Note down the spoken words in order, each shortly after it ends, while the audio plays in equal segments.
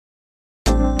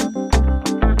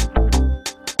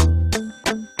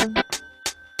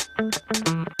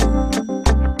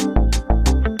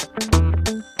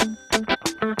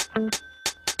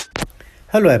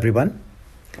Hello everyone,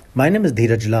 my name is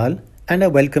Dhiraj Lal and I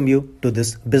welcome you to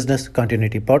this Business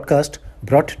Continuity podcast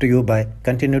brought to you by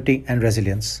Continuity and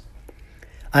Resilience.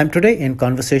 I am today in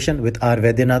conversation with R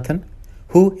Vaidyanathan,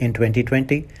 who in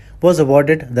 2020 was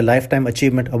awarded the Lifetime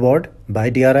Achievement Award by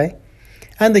DRI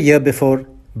and the year before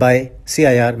by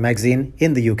CIR Magazine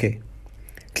in the UK.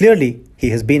 Clearly, he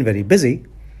has been very busy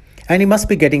and he must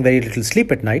be getting very little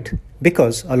sleep at night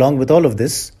because, along with all of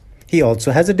this, he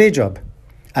also has a day job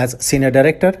as Senior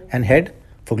Director and Head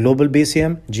for Global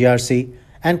BCM, GRC,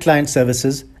 and Client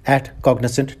Services at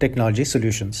Cognizant Technology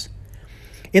Solutions.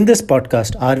 In this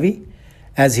podcast, RV,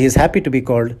 as he is happy to be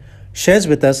called, shares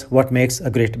with us what makes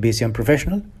a great BCM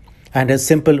professional, and his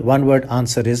simple one-word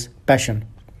answer is passion.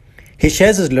 He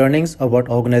shares his learnings of what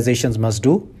organizations must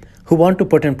do who want to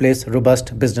put in place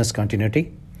robust business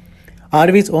continuity.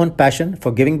 RV's own passion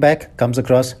for giving back comes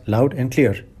across loud and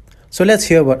clear. So let's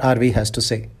hear what RV has to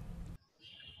say.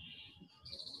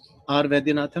 R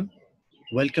Vaidyanathan,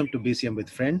 welcome to BCM with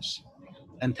Friends,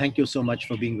 and thank you so much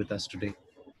for being with us today.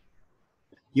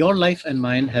 Your life and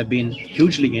mine have been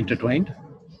hugely intertwined,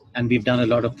 and we've done a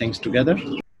lot of things together.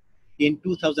 In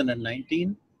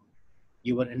 2019,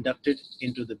 you were inducted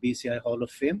into the BCI Hall of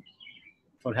Fame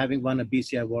for having won a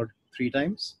BCI award 3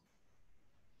 times.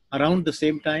 Around the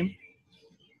same time,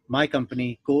 my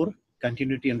company, CORE,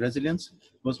 Continuity and Resilience,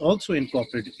 was also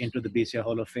incorporated into the BCI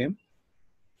Hall of Fame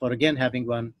for again having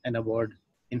won an award,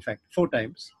 in fact, 4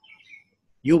 times.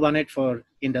 You won it for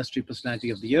Industry Personality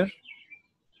of the Year,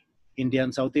 India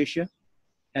and South Asia,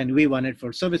 and we won it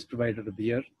for Service Provider of the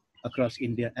Year across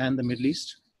India and the Middle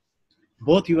East.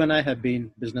 Both you and I have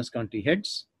been business country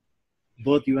heads.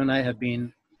 Both you and I have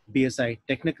been BSI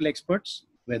technical experts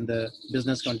when the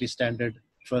business country standard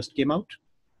first came out.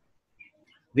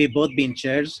 We've both been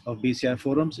chairs of BCI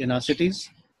forums in our cities,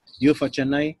 you for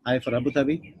Chennai, I for Abu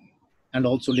Dhabi, and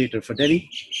also later for Delhi.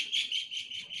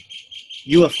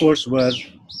 You, of course, were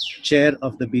chair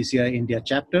of the BCI India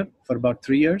chapter for about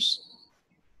 3 years.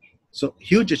 So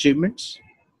huge achievements,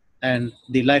 and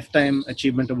the Lifetime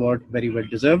Achievement Award very well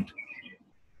deserved.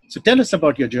 So tell us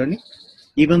about your journey,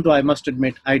 even though I must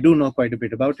admit I do know quite a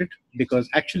bit about it, because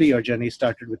actually your journey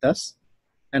started with us.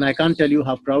 And I can't tell you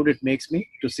how proud it makes me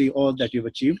to see all that you've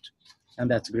achieved. And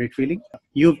that's a great feeling.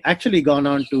 You've actually gone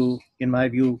on to, in my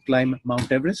view, climb Mount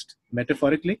Everest,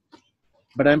 metaphorically.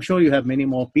 But I'm sure you have many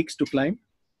more peaks to climb.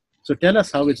 So tell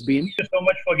us how it's been. Thank you so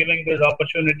much for giving this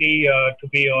opportunity to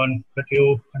be on with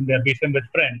you and the BCM with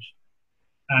Friends.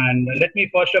 And let me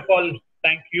first of all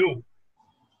thank you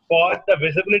for the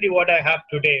visibility what I have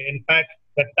today. In fact,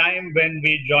 the time when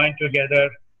we joined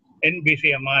together in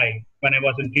BCMI, when I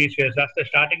was in TCS, that's the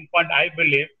starting point. I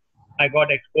believe I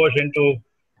got exposed into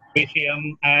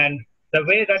BCM and the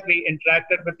way that we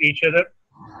interacted with each other,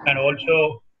 and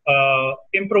also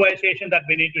improvisation that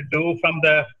we need to do from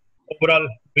the overall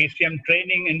BCM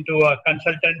training into a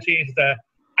consultancy is the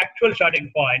actual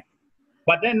starting point.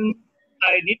 But then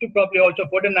I need to probably also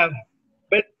put in a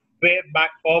bit way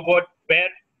back forward where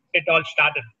it all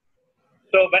started.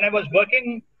 So when I was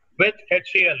working with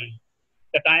HCL,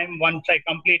 the time once I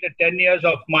completed 10 years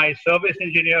of my service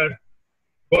engineer,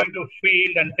 going to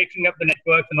field and fixing up the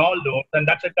networks and all those, and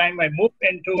that's the time I moved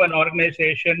into an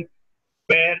organization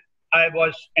where I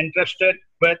was interested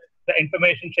with the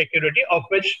information security, of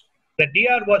which the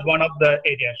DR was one of the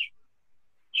areas.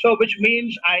 So which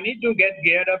means I need to get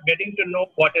geared up, getting to know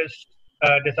what is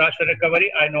disaster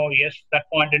recovery. I know, yes, that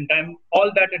point in time,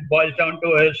 all that it boils down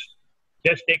to is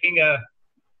just taking a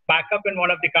backup in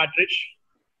one of the cartridge,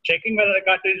 checking whether the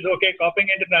cartridge is okay, copying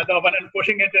it in another one and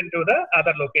pushing it into the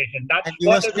other location. That's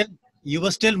and you were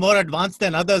still more advanced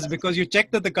than others because you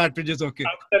checked that the cartridge is okay.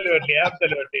 Absolutely.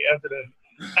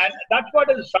 And that's what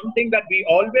is something that we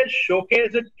always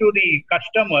showcase it to the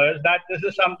customers, that this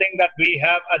is something that we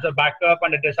have as a backup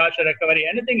and a disaster recovery.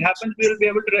 Anything happens, we will be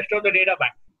able to restore the data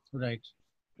back. Right.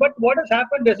 But what has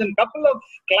happened is in a couple of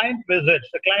client visits,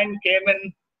 the client came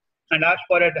in and asked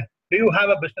for it. Do you have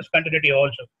a business continuity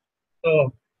also?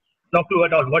 So no clue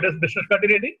at all. What is business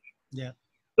continuity? Yeah.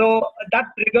 So that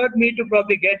triggered me to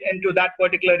probably get into that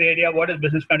particular area. What is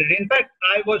business continuity? In fact,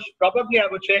 I would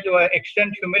say, to an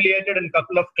extent humiliated in a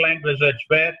couple of client visits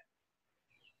where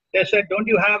they said, don't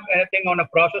you have anything on a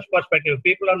process perspective?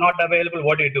 People are not available.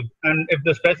 What do you do? And if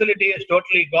this facility is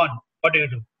totally gone, what do you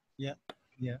do? Yeah.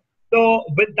 So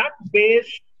with that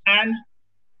base and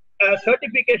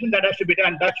certification that has to be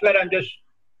done, that's where I just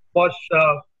was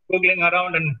Googling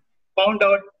around and found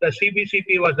out the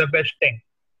CBCP was the best thing.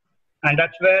 And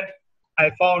that's where I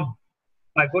found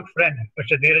my good friend,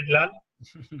 Mr. Dhiraj Lal.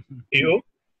 you,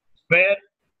 where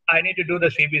I need to do the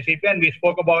CBCP, and we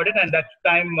spoke about it. And that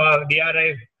time,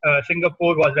 DRI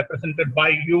Singapore was represented by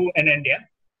you in India,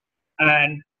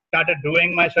 and started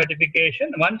doing my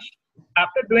certification. Once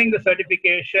after doing the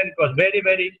certification, it was very,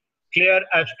 very clear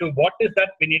as to what is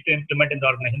that we need to implement in the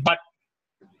organization. But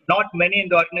not many in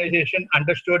the organization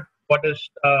understood what is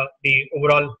the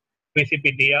overall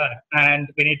BCPDR, and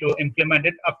we need to implement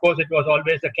it. Of course, it was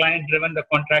always the client-driven, the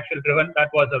contractual-driven. That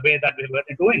was the way that we were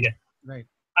doing it. Right.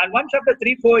 And once after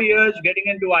 3-4 years getting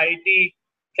into IT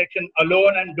section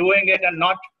alone and doing it, and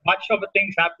not much of the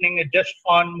things happening, it just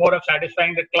on more of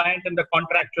satisfying the client and the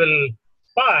contractual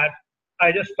part,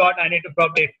 I just thought I need to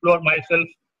probably explore myself,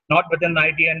 not within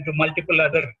IT and to multiple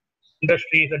other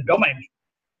industries and domains.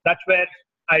 That's where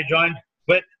I joined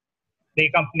with the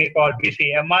company called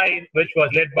BCMI, which was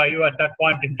led by you at that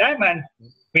point in time. And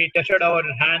we tested our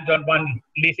hands on one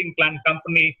leasing plan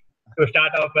company to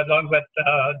start off along with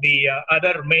the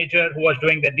other major who was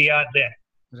doing the DR there.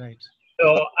 Right.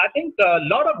 So I think a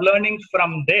lot of learnings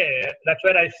from there. That's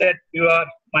where I said you are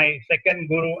my second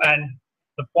guru, and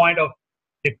the point of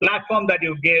the platform that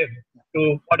you gave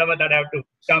to whatever that I have to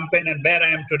jump in and where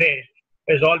I am today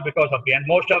is all because of you. And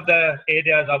most of the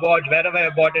areas, awards, wherever I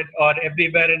bought it or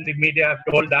everywhere in the media,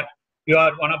 I've told that you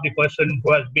are one of the person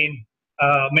who has been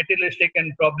materialistic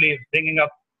and probably bringing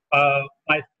up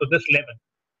to this level.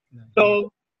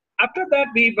 So after that,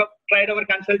 we tried our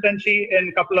consultancy in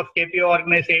a couple of KPO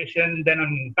organizations, then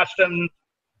on customs,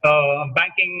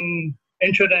 banking,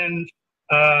 insurance,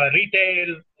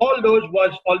 retail. All those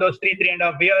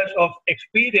 3.5 years of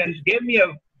experience gave me a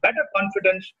better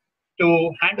confidence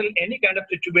to handle any kind of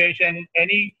situation,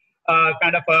 any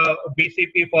kind of a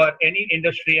BCP for any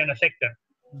industry and a sector.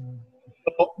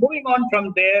 So moving on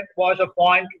from there was a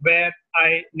point where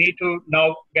I need to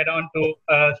now get on to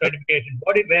certification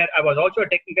body, where I was also a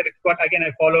technical expert. Again,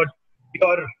 I followed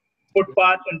your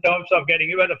footpath in terms of getting,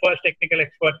 you were the first technical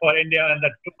expert for India, and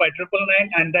that took by 999,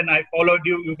 and then I followed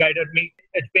you, you guided me.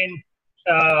 It's been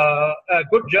a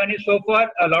good journey so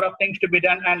far, a lot of things to be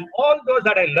done, and all those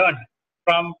that I learned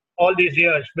from all these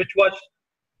years, which was,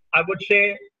 I would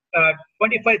say,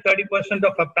 25-30%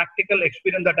 of a practical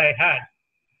experience that I had,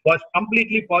 was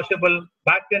completely possible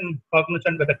back in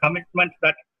Cognizant with the commitment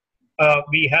that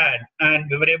we had, and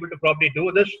we were able to probably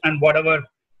do this, and whatever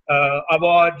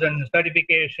awards and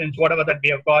certifications, whatever that we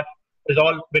have got, is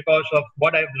all because of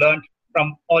what I've learned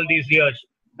from all these years.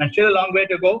 And still a long way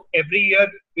to go. Every year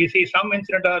we see some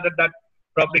incident or other that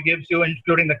probably gives you,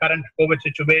 including the current COVID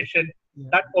situation,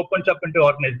 that opens up into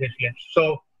organizations.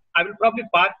 So I will probably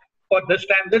park for this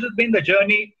time. This has been the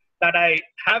journey that I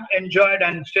have enjoyed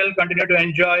and still continue to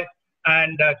enjoy,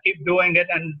 and keep doing it.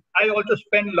 And I also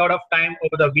spend a lot of time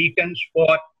over the weekends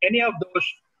for any of those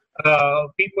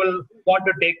people who want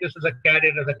to take this as a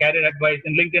career advice.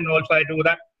 In LinkedIn also I do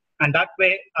that. And that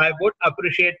way I would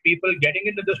appreciate people getting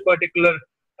into this particular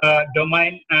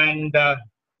domain, and I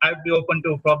would be open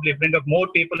to probably bring up more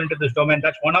people into this domain.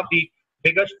 That's one of the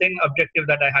biggest objective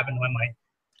that I have in my mind.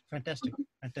 Fantastic.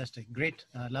 Fantastic. Great.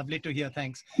 Lovely to hear.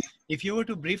 Thanks. If you were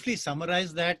to briefly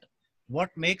summarize that, what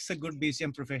makes a good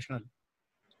BCM professional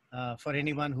for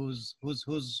anyone who's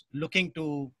looking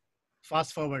to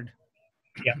fast forward?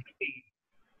 Yeah.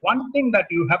 One thing that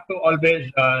you have to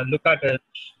always look at is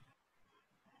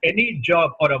any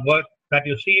job or a work that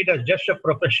you see it as just a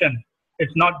profession,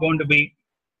 it's not going to be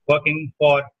working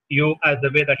for you as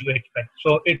the way that you expect.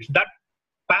 So it's that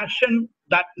passion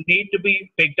that need to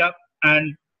be picked up,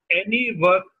 and any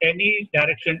work, any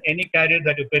direction, any career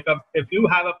that you pick up, if you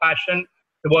have a passion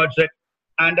towards it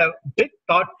and a big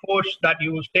thought force that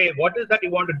you say, what is that you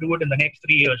want to do it in the next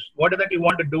 3 years? What is that you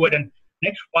want to do it in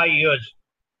next 5 years?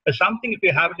 Is something if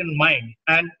you have it in mind,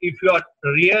 and if you are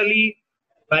really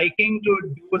liking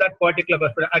to do that particular,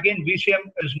 again, BCM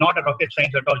is not a rocket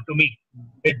science at all to me.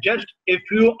 It just, if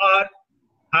you are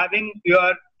having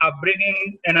your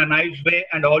upbringing in a nice way,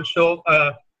 and also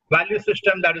a value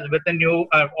system that is within you,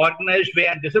 an organized way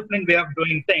and disciplined way of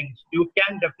doing things, you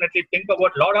can definitely think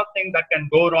about a lot of things that can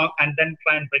go wrong and then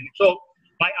try and bring it. So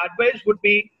my advice would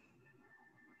be,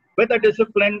 with a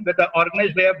discipline, with an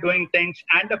organized way of doing things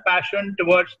and a passion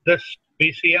towards this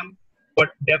BCM, would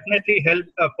definitely help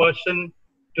a person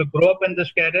to grow up in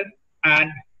this career, and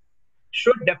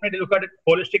should definitely look at it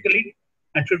holistically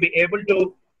and should be able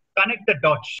to connect the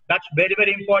dots. That's very,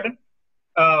 very important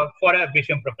for a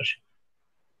BCM profession.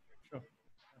 Sure.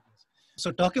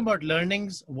 So talking about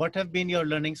learnings, what have been your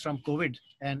learnings from COVID,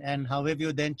 and how have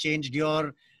you then changed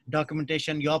your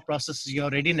documentation, your processes, your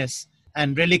readiness,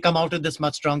 and really come out of this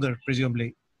much stronger,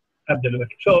 presumably? Absolutely.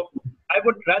 So I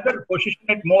would rather position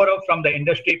it more of from the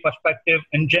industry perspective.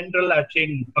 In general, I've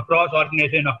seen across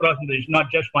organization, across industries,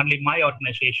 not just only my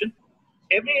organization.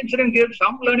 Every incident gives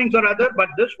some learnings or other, but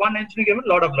this one incident gives a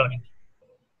lot of learnings,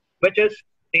 which is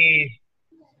the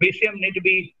BCM need to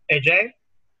be agile.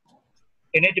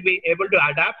 You need to be able to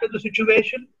adapt to the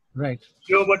situation. Right.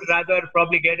 You would rather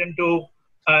probably get into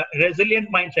a resilient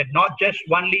mindset, not just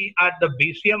only at the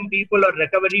BCM people or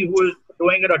recovery who is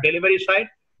doing it or delivery side.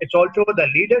 It's also the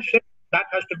leadership that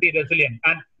has to be resilient.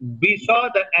 And we saw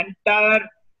the entire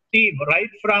team, right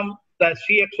from the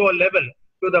CXO level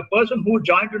to the person who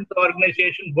joined into the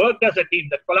organization, worked as a team.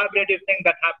 The collaborative thing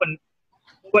that happened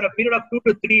over a period of 2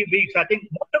 to 3 weeks. I think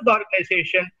most of the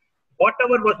organization,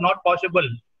 whatever was not possible,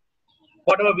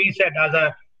 whatever we said as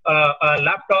a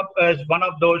laptop is one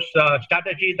of those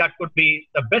strategies that could be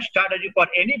the best strategy for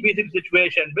any basic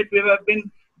situation, which we have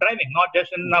been driving, not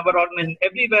just in our organization,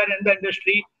 everywhere in the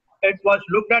industry. It was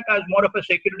looked at as more of a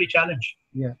security challenge.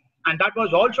 Yeah. And that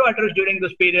was also addressed during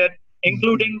this period,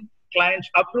 including clients'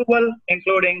 approval,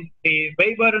 including the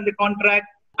waiver in the contract.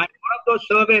 And one of those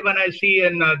surveys, when I see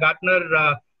in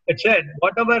Gartner, it said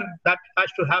whatever that has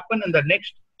to happen in the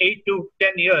next 8 to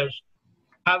 10 years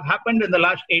have happened in the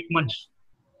last 8 months.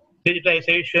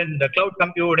 Digitization, the cloud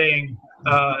computing,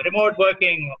 remote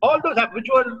working, all those, which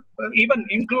were even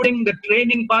including the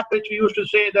training part, which we used to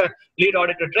say the lead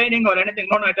auditor training or anything.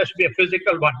 No, it has to be a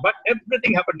physical one. But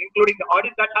everything happened, including the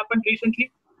audit that happened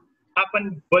recently,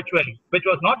 happened virtually, which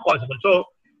was not possible. So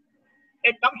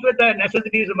it comes with the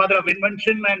necessities, the mother of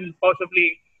invention, and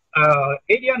possibly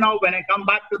area now when I come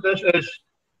back to this is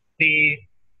the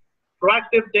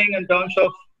proactive thing in terms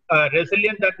of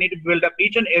resilience that need to build up.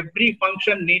 Each and every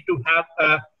function need to have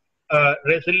a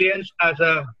resilience as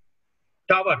a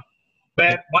tower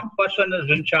where one person is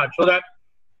in charge so that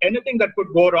anything that could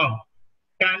go wrong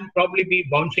can probably be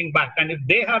bouncing back. And if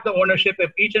they have the ownership,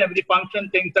 if each and every function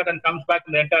thinks that and comes back,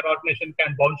 and the entire organization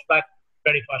can bounce back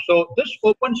very fast. So this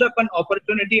opens up an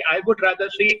opportunity I would rather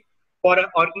see for an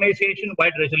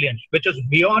organization-wide resilience, which is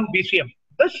beyond BCM.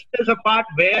 This is a part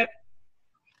where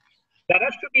there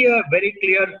has to be a very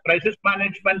clear crisis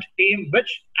management team,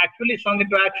 which actually swung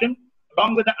into action,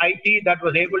 along with the IT that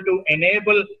was able to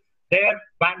enable their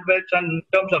bandwidths in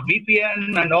terms of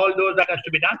VPN and all those that has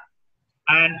to be done.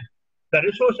 And the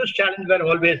resources challenge were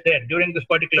always there during this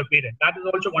particular period. That is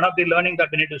also one of the learning that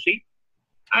we need to see.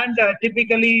 And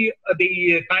typically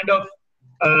the kind of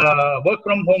work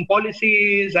from home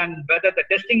policies and whether the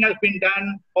testing has been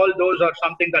done, all those are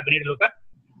something that we need to look at.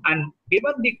 And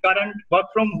given the current work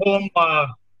from home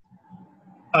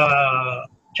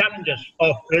challenges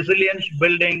of resilience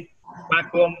building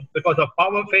back home because of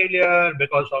power failure,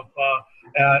 because of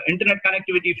internet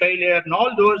connectivity failure, and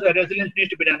all those, resilience needs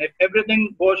to be done. If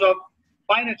everything goes off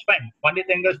fine, it's fine. Only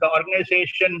thing is the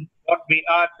organization, what we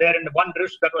are there, and the one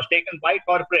risk that was taken by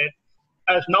corporate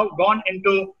has now gone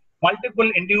into multiple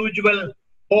individual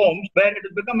homes where it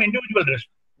has become individual risk.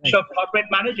 Right. So corporate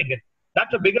managing it.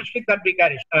 That's the biggest trick that we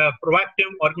carry.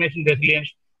 Proactive organization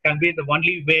resilience can be the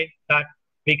only way that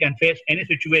we can face any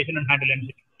situation and handle any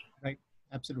situation. Right.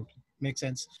 Absolutely. Makes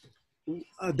sense.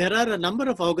 There are a number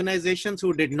of organizations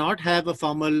who did not have a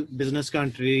formal business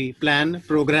country plan,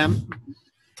 program,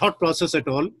 thought process at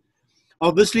all.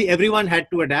 Obviously, everyone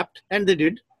had to adapt, and they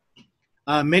did.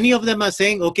 Many of them are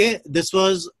saying, okay, this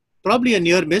was probably a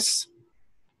near miss.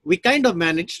 We kind of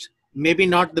managed, maybe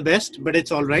not the best, but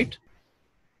it's all right.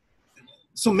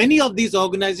 So many of these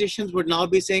organizations would now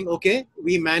be saying, okay,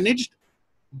 we managed,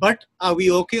 but are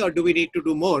we okay, or do we need to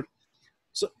do more?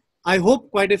 So I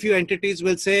hope quite a few entities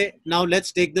will say, now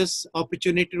let's take this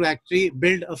opportunity to actually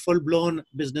build a full-blown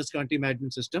business continuity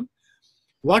management system.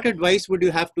 What advice would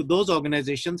you have to those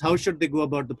organizations? How should they go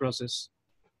about the process?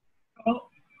 Well,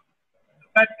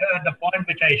 at the point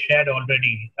which I shared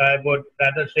already, I would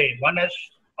rather say one is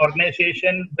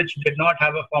organization which did not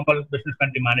have a formal business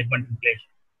continuity management in place.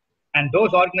 And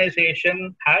those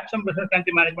organizations had some business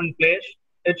continuity management in place.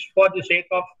 It's for the sake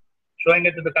of showing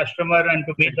it to the customer and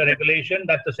to meet the regulation.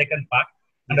 That's the second part.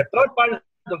 And the third part is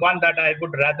the one that I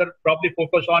would rather probably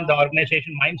focus on. The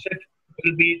organization mindset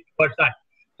will be towards that.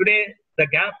 Today, the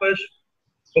gap is,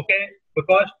 okay,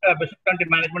 because business continuity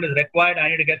management is required, I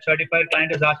need to get certified.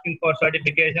 Client is asking for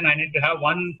certification. I need to have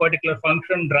one particular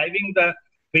function driving the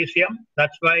BCM.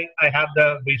 That's why I have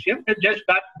the BCM. It's just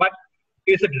that, but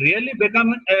is it really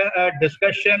become a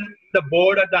discussion, the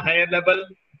board at the higher level?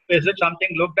 Is it something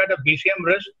looked at a BCM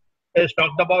risk is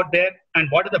talked about there? And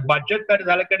what is the budget that is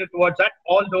allocated towards that?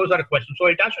 All those are questions. So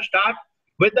it has to start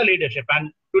with the leadership.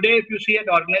 And today, if you see an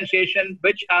organization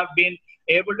which have been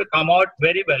able to come out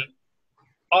very well,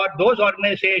 or those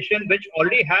organizations which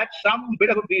already had some bit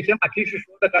of a BCM, at least to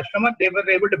show the customer, they were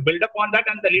able to build upon that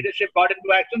and the leadership got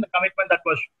into action, the commitment that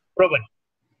was proven.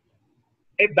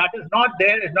 If that is not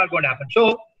there, it's not going to happen.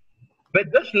 So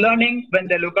with this learning, when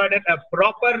they look at it, a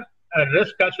proper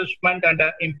risk assessment and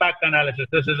impact analysis,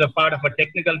 this is a part of a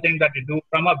technical thing that you do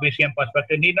from a BCM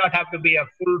perspective. It need not have to be a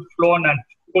full-blown and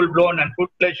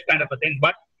full-fledged kind of a thing.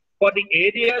 But for the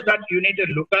areas that you need to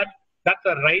look at, that's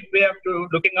the right way of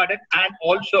looking at it. And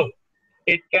also,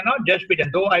 it cannot just be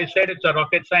done. Though I said it's a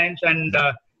rocket science and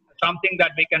something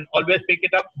that we can always pick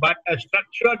it up, but a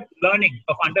structured learning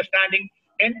of understanding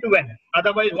end to end.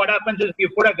 Otherwise, what happens is if you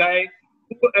put a guy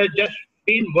who has just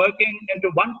been working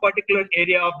into one particular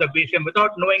area of the BCM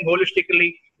without knowing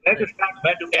holistically where to start,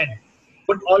 where to end,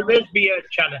 would always be a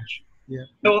challenge. Yeah.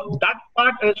 So that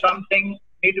part is something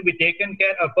need to be taken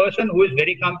care of. A person who is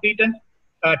very competent,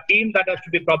 a team that has to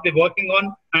be probably working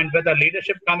on, and with a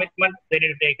leadership commitment, they need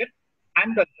to take it.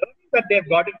 And the learning that they've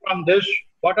got it from this,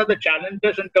 what are the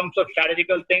challenges in terms of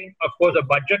strategical thing? Of course, a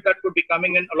budget that could be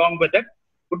coming in along with it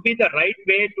would be the right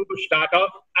way to start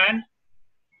off, and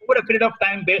over a period of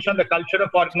time, based on the culture of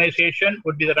organization,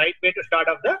 would be the right way to start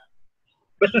off the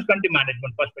business continuity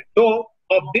management perspective. So,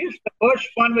 of this, the first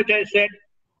one which I said,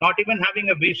 not even having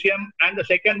a BCM, and the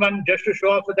second one just to show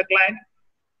off with the client.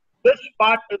 This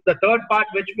part, the third part,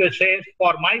 which says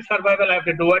for my survival, I have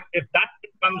to do it. If that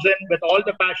comes in with all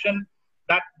the passion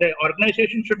that the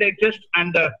organization should exist,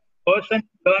 and the person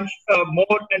learns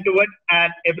more into it,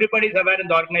 and everybody's aware in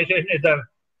the organization is a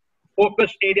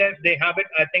focus area. If they have it,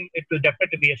 I think it will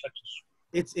definitely be a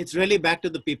success. It's really back to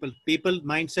the people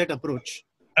mindset approach.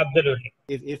 Absolutely.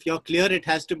 If you're clear, it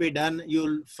has to be done.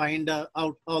 You'll find out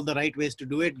all the right ways to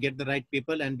do it, get the right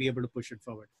people, and be able to push it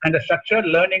forward. And the structured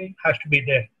learning has to be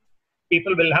there.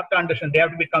 People will have to understand. They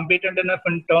have to be competent enough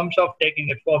in terms of taking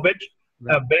it, for which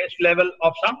a base level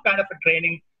of some kind of a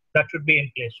training that should be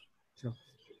in place. Sure.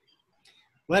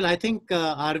 Well, I think,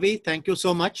 RV, thank you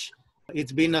so much.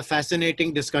 It's been a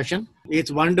fascinating discussion.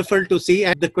 It's wonderful to see.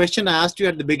 And the question I asked you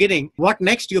at the beginning, what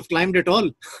next? You've climbed it all.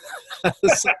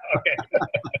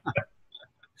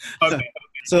 Okay.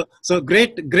 So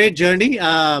great journey.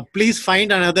 Please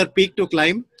find another peak to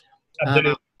climb.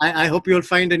 I hope you'll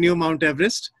find a new Mount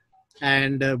Everest,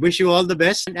 and wish you all the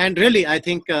best. And really, I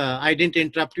think I didn't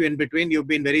interrupt you in between. You've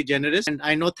been very generous, and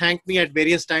I know thanked me at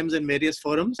various times in various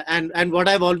forums. And what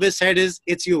I've always said is,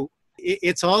 it's you.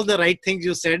 It's all the right things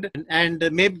you said, and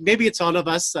maybe it's all of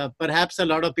us. Perhaps a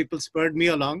lot of people spurred me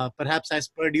along. Perhaps I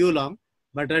spurred you along.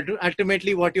 But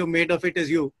ultimately, what you made of it is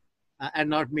you, and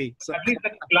not me. So at least the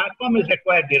platform is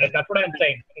required, Dhiraj. That's what I'm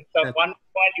saying. It's one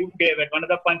point you gave it. One of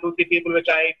the point, 2, 3 people which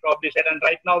I probably said. And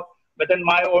right now, within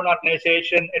my own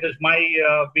organization, it is my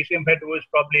BCM head who is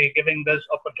probably giving this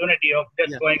opportunity of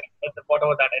just going with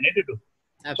whatever that I need to do.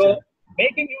 Absolutely. So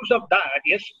making use of that,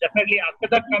 yes, definitely after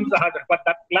that comes the harder. But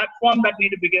that platform that need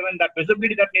to be given, that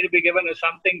visibility that need to be given is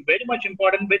something very much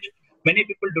important, which many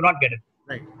people do not get it.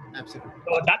 Right, absolutely.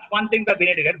 So that's one thing that we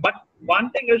need to get. But one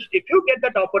thing is, if you get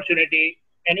that opportunity,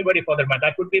 anybody for that matter,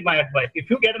 that would be my advice. If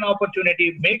you get an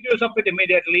opportunity, make use of it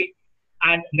immediately,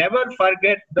 and never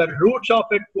forget the roots of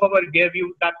it, whoever gave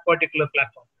you that particular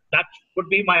platform. That would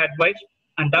be my advice.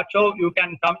 And that's how you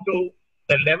can come to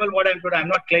the level what I'm doing. I'm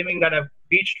not claiming that I've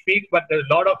reached peak, but there's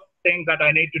a lot of things that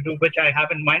I need to do, which I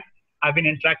have in mind. I've been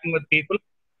interacting with people,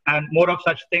 and more of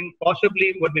such things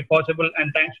possibly would be possible.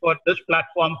 And thanks for this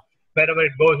platform, wherever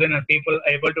it goes in, and people are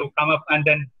able to come up and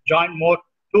then join more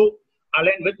to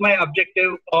align with my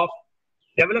objective of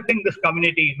developing this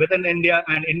community within India.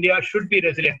 And India should be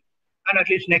resilient. And at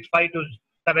least next 5 to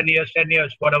 7 years, 10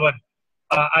 years, whatever,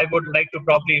 I would like to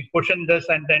probably push in this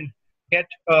and then get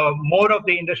more of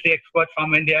the industry experts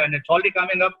from India. And it's already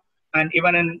coming up. And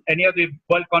even in any of the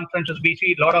world conferences, we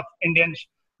see a lot of Indians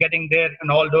getting there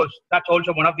and all those. That's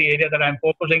also one of the areas that I'm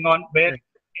focusing on, where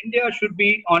India should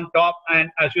be on top. And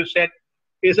as you said,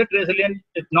 is it resilient?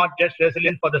 It's not just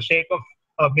resilient for the sake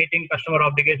of meeting customer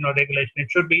obligation or regulation. It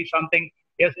should be something,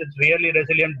 yes, it's really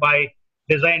resilient by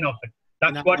design of it.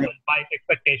 That's what is my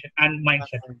expectation and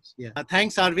mindset. Yeah.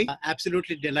 Thanks, RV.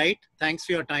 Absolutely delight. Thanks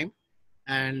for your time.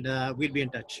 And we'll be in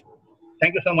touch.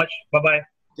 Thank you so much. Bye-bye.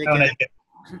 Take Have care. a nice day.